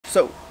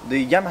So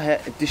the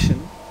Yamaha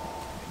edition.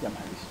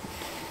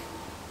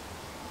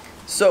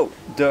 So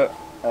the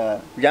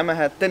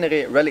Yamaha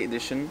Ténéré Rally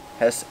Edition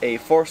has a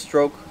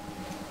 4-stroke.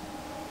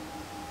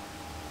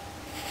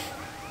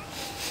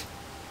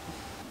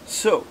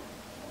 So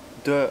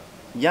the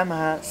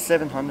Yamaha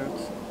 700.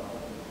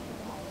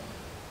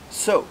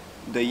 So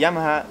the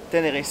Yamaha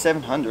Ténéré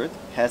 700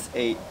 has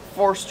a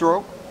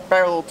 4-stroke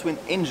parallel twin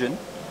engine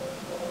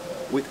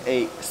with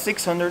a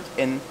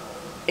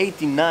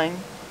 689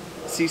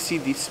 cc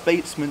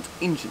displacement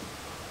engine.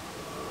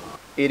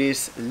 It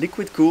is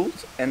liquid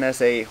cooled and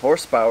has a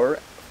horsepower.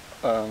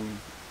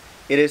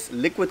 It is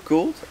liquid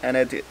cooled and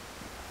it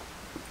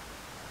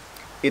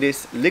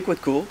is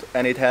liquid cooled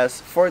and it has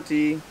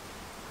 40.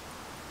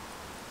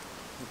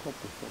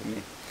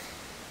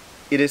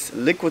 It is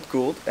liquid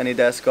cooled and it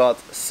has got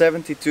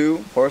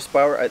 72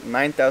 horsepower at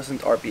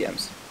 9,000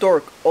 RPMs.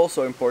 Torque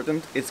also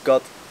important. It's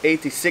got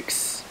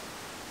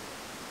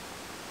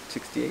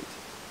 68.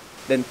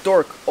 Then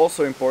torque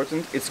also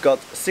important. It's got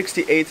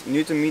 68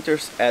 Newton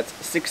meters at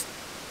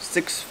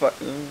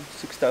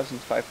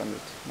 6,500.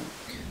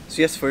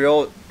 So yes, for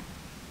your.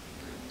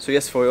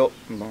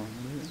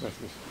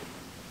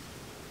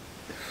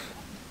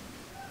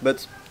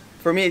 But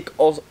for me,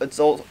 it's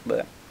also.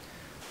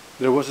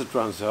 There was a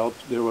Transalp.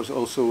 There was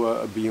also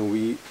a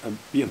BMW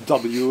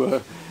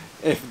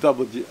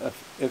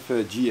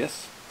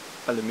FGS.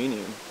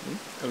 Aluminium.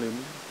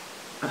 Aluminium.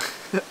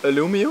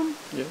 Aluminum?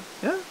 Yeah.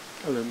 Yeah.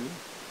 Aluminium.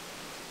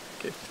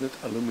 Okay. It's not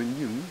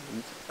aluminium.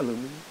 It's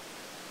aluminum.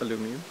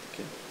 Aluminum.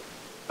 Okay.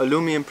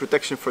 Aluminum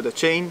protection for the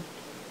chain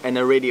and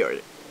a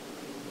radiator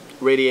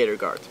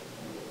guard.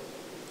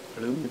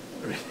 Aluminum.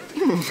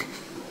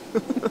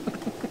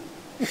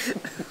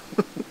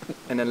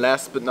 And then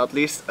last but not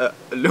least,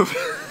 aluminum.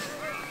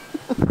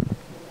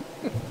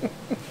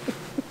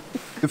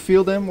 You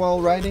feel them while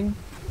riding?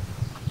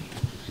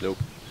 Nope.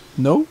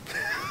 No?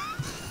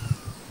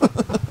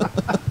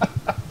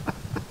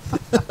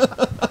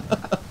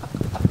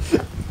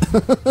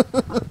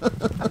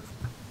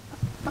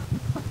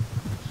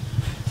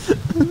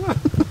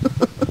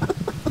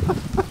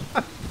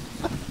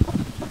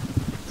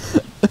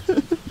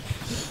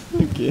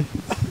 Okay.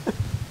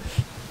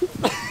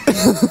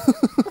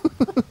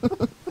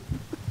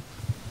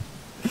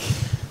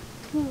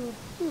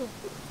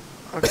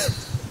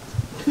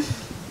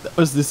 That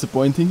was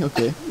disappointing,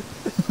 okay.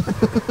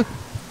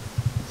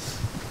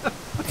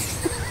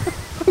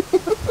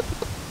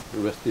 The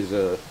rest is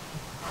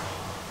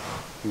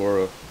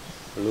more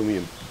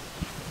aluminum.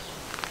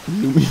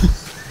 Aluminum.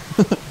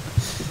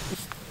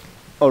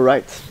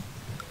 Alright.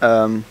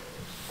 And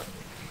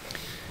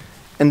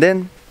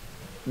then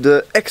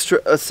the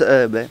extra.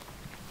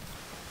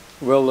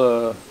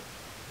 Well,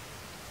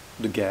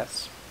 the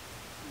gas.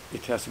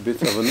 It has a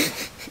bit of an.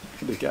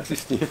 The gas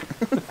is here.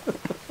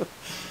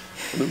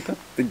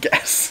 The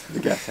gas. The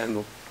gas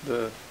handle.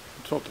 The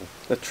throttle.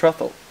 The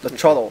throttle. The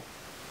throttle.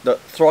 The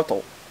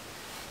throttle.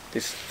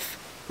 This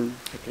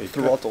Okay.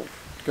 throttle.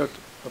 Cut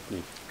up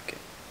knee. Okay.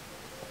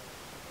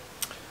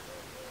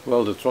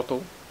 Well, the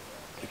throttle.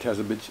 It has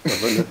a bit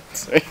of an.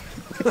 Sorry.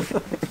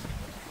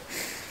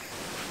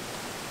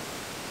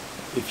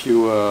 If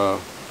you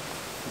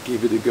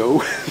give it a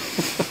go.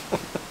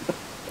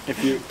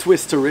 If you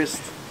twist the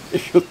wrist.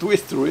 If you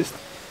twist the wrist.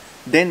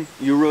 Then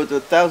you rode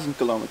 1,000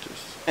 kilometers.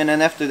 And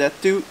then after that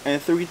 2,000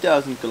 and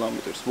 3,000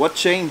 kilometers. What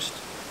changed?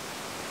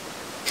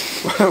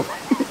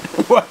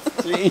 What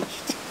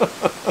changed?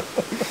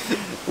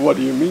 What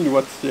do you mean,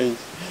 what's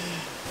changed?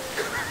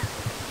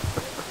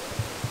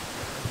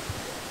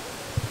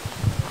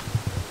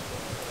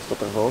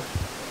 Stop en hoog.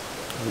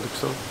 Moet ik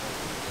zo?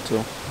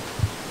 So.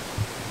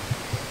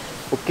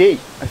 Okay,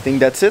 I think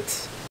that's it.